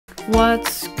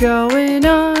What's going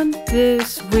on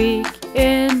this week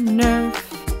in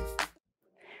Nerf?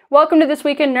 Welcome to This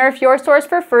Week in Nerf, your source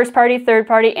for first-party,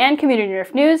 third-party, and community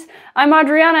Nerf news. I'm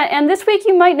Adriana, and this week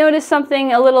you might notice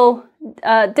something a little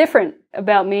different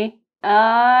about me.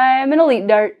 I'm an Elite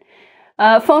Dart.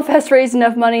 Foam Fest raised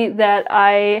enough money that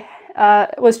I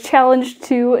was challenged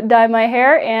to dye my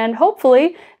hair, and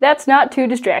hopefully that's not too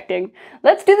distracting.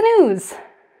 Let's do the news!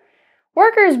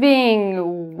 Workers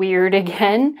being weird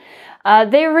again.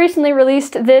 They recently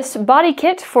released this body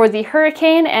kit for the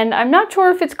Hurricane, and I'm not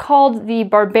sure if it's called the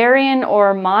Barbarian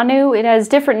or Manu. It has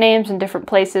different names in different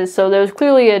places, so there's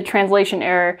clearly a translation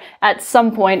error at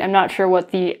some point. I'm not sure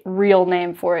what the real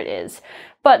name for it is.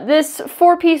 But this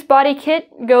 4-piece body kit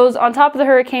goes on top of the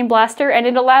Hurricane Blaster, and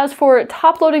it allows for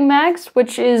top-loading mags,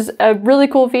 which is a really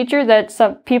cool feature that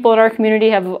some people in our community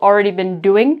have already been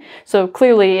doing, so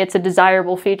clearly it's a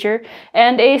desirable feature.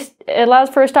 And it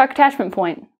allows for a stock attachment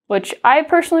point, which I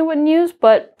personally wouldn't use,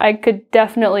 but I could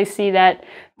definitely see that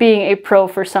being a pro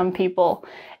for some people.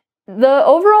 The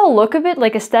overall look of it,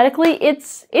 like aesthetically,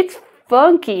 it's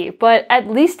funky, but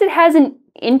at least it has an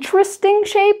interesting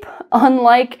shape,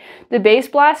 unlike the base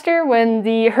blaster. When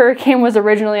the Hurricane was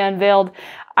originally unveiled,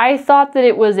 I thought that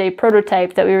it was a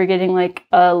prototype that we were getting like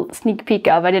a sneak peek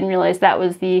of. I didn't realize that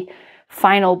was the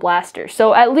final blaster.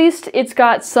 So at least it's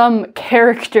got some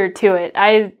character to it.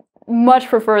 I much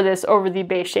prefer this over the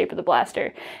base shape of the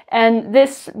blaster. And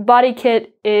this body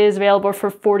kit is available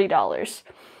for $40.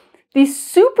 The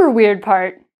super weird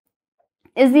part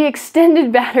is the extended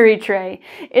battery tray.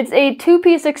 It's a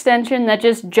 2-piece extension that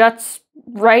just juts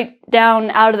right down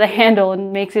out of the handle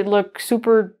and makes it look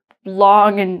super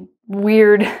long and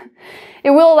weird.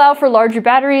 It will allow for larger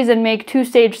batteries and make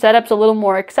 2-stage setups a little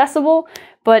more accessible,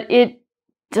 but it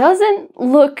doesn't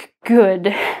look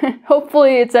good.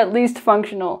 Hopefully it's at least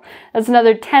functional. That's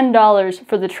another $10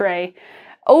 for the tray.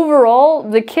 Overall,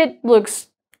 the kit looks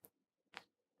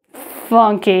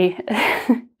funky.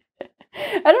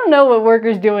 I don't know what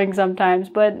Worker's doing sometimes,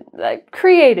 but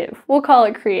creative. We'll call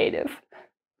it creative.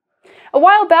 A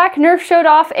while back, Nerf showed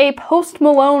off a Post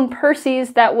Malone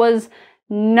Percy's that was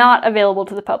not available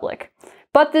to the public.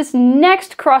 But this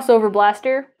next crossover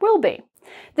blaster will be.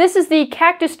 This is the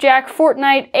Cactus Jack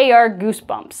Fortnite AR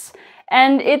Goosebumps,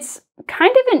 and it's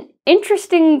kind of an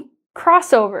interesting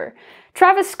crossover.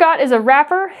 Travis Scott is a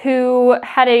rapper who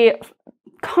had a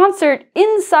concert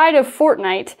inside of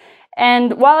Fortnite,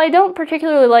 and while I don't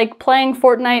particularly like playing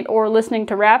Fortnite or listening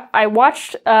to rap, I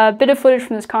watched a bit of footage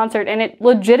from this concert, and it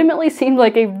legitimately seemed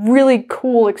like a really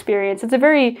cool experience. It's a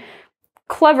very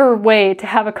clever way to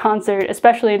have a concert,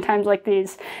 especially in times like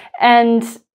these, and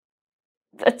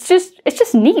it's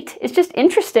just neat. It's just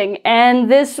interesting. And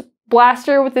this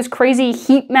blaster with this crazy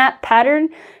heat map pattern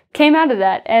came out of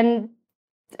that. And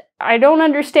I don't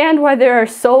understand why there are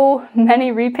so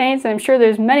many repaints, and I'm sure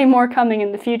there's many more coming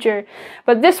in the future.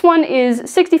 But this one is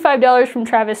 $65 from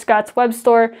Travis Scott's web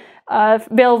store,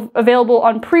 available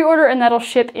on pre-order, and that'll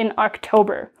ship in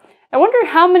October. I wonder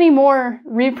how many more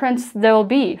reprints there'll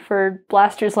be for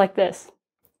blasters like this.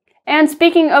 And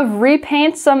speaking of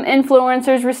repaints, some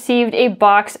influencers received a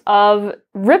box of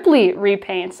Rippley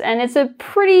repaints, and it's a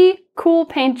pretty cool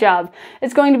paint job.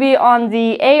 It's going to be on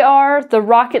the AR, the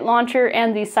rocket launcher,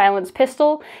 and the silenced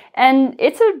pistol, and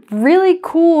it's a really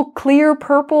cool clear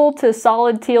purple to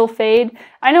solid teal fade.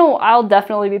 I know I'll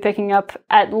definitely be picking up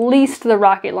at least the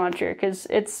rocket launcher, because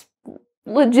it's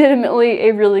legitimately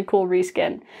a really cool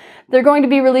reskin. They're going to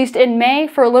be released in May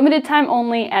for a limited time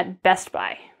only at Best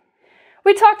Buy.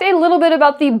 We talked a little bit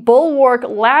about the Bulwark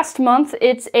last month.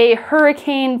 It's a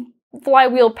Hurricane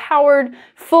flywheel powered,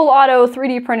 full auto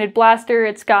 3D printed blaster.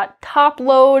 It's got top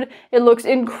load, it looks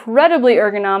incredibly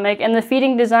ergonomic, and the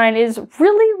feeding design is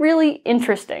really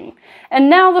interesting. And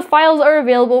now the files are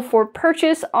available for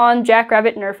purchase on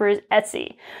Jackrabbit Nerfer's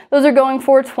Etsy. Those are going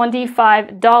for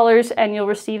 $25, and you'll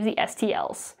receive the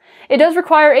STLs. It does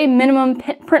require a minimum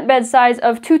print bed size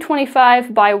of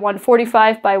 225 by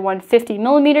 145 by 150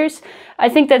 millimeters. I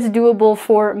think that's doable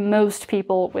for most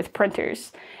people with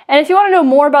printers. And if you want to know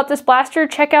more about this blaster,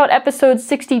 check out episode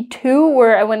 62,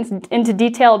 where I went into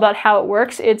detail about how it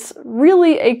works. It's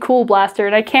really a cool blaster,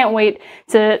 and I can't wait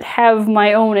to have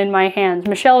my own in my hands.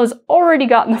 Michelle has already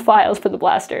gotten the files for the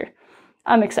blaster.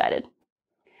 I'm excited.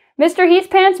 Mr.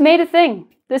 Heathpants made a thing.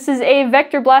 This is a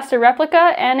Vector Blaster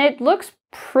replica, and it looks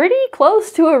pretty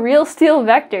close to a real steel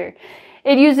Vector.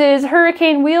 It uses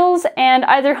Hurricane wheels and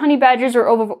either Honey Badgers or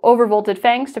overvolted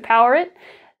fangs to power it.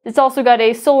 It's also got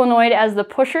a solenoid as the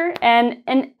pusher, and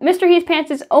in Mr.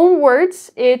 Heathpants' own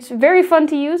words, it's very fun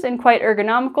to use and quite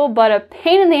ergonomical, but a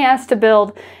pain in the ass to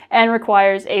build and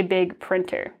requires a big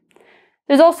printer.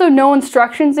 There's also no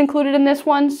instructions included in this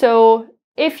one, so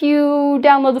if you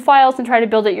download the files and try to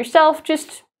build it yourself,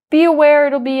 just be aware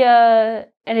it'll be an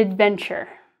adventure.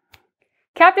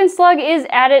 Captain Slug is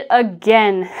at it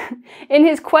again. In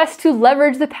his quest to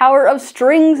leverage the power of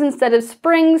strings instead of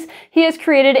springs, he has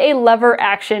created a lever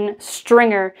action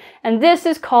stringer, and this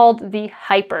is called the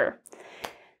Hypr.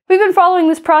 We've been following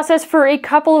this process for a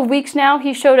couple of weeks now.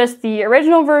 He showed us the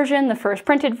original version, the first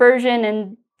printed version,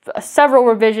 and several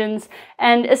revisions,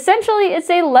 and essentially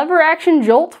it's a lever action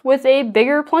jolt with a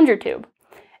bigger plunger tube.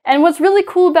 And what's really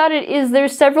cool about it is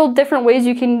there's several different ways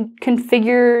you can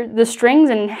configure the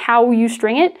strings and how you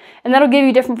string it, and that'll give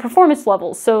you different performance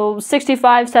levels, so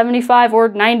 65, 75, or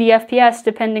 90 FPS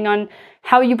depending on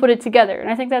how you put it together,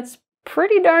 and I think that's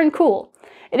pretty darn cool.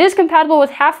 It is compatible with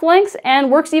half lengths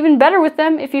and works even better with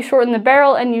them if you shorten the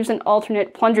barrel and use an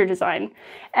alternate plunger design.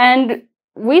 And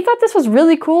we thought this was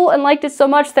really cool and liked it so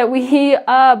much that we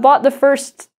bought the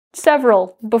first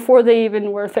several before they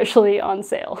even were officially on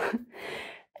sale.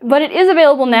 But it is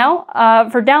available now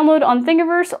for download on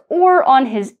Thingiverse or on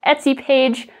his Etsy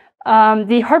page.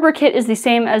 The hardware kit is the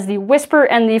same as the Whisper,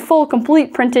 and the full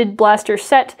complete printed blaster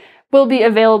set will be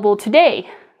available today,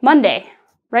 Monday,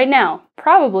 right now,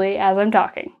 probably as I'm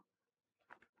talking.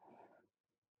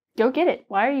 Go get it.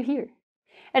 Why are you here?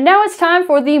 And now it's time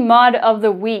for the mod of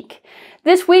the week.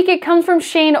 This week it comes from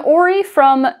Shane Ori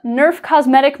from Nerf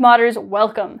Cosmetic Modders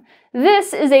Welcome.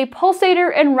 This is a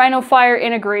pulsator and Rhino Fire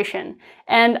integration,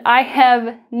 and I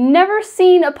have never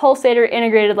seen a pulsator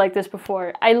integrated like this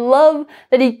before. I love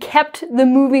that he kept the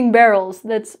moving barrels.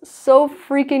 That's so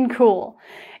freaking cool.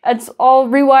 It's all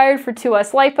rewired for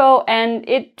 2S LiPo, and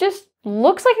it just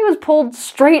looks like it was pulled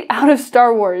straight out of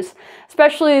Star Wars.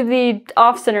 Especially the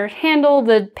off-center handle,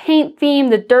 the paint theme,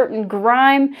 the dirt and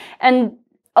grime, and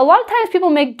a lot of times people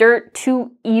make dirt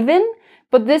too even,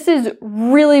 but this is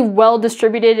really well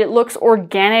distributed. It looks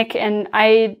organic, and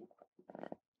I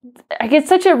get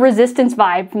such a resistance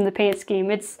vibe from the paint scheme.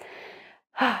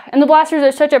 And the blasters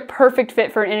are such a perfect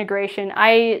fit for an integration.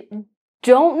 I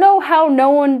don't know how no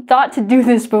one thought to do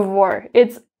this before.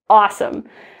 It's awesome.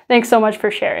 Thanks so much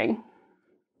for sharing.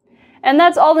 And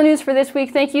that's all the news for this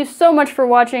week. Thank you so much for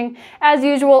watching. As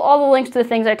usual, all the links to the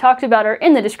things I talked about are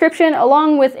in the description,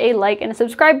 along with a like and a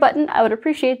subscribe button. I would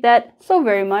appreciate that so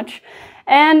very much.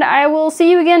 And I will see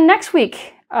you again next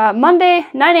week, Monday,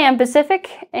 9 AM Pacific,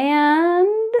 and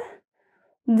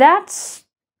that's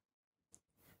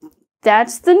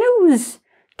the news.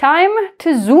 Time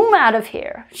to zoom out of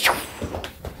here.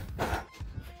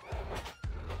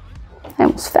 I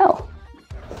almost fell.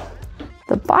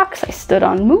 The box I stood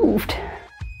on moved.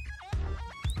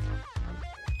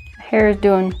 My hair is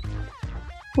doing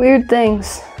weird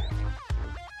things.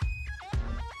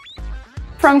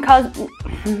 From Nerf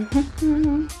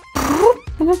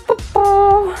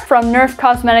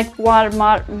Cosmetic Modders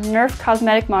Welcome. Nerf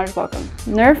Cosmetic Modders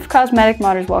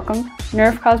Welcome.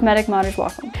 Nerf Cosmetic Modders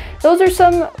Welcome. Those are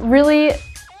some really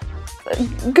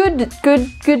good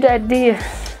ideas.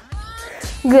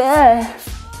 Good.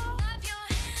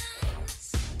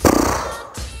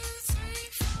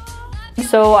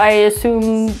 So I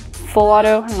assume full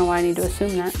auto. I don't know why I need to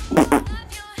assume that.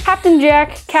 Captain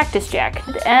Jack, Cactus Jack.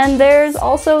 And there's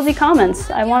also the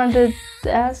comments. I wanted to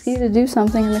ask you to do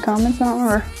something in the comments. I don't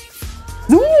remember.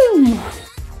 Zoom!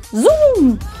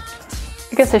 Zoom!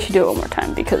 I guess I should do it one more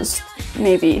time because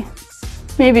maybe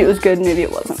it was good, maybe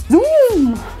it wasn't.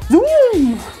 Zoom!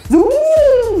 Zoom!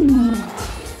 Zoom!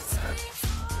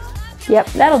 Yep,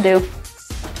 that'll do.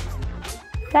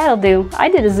 That'll do. I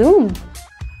did a zoom.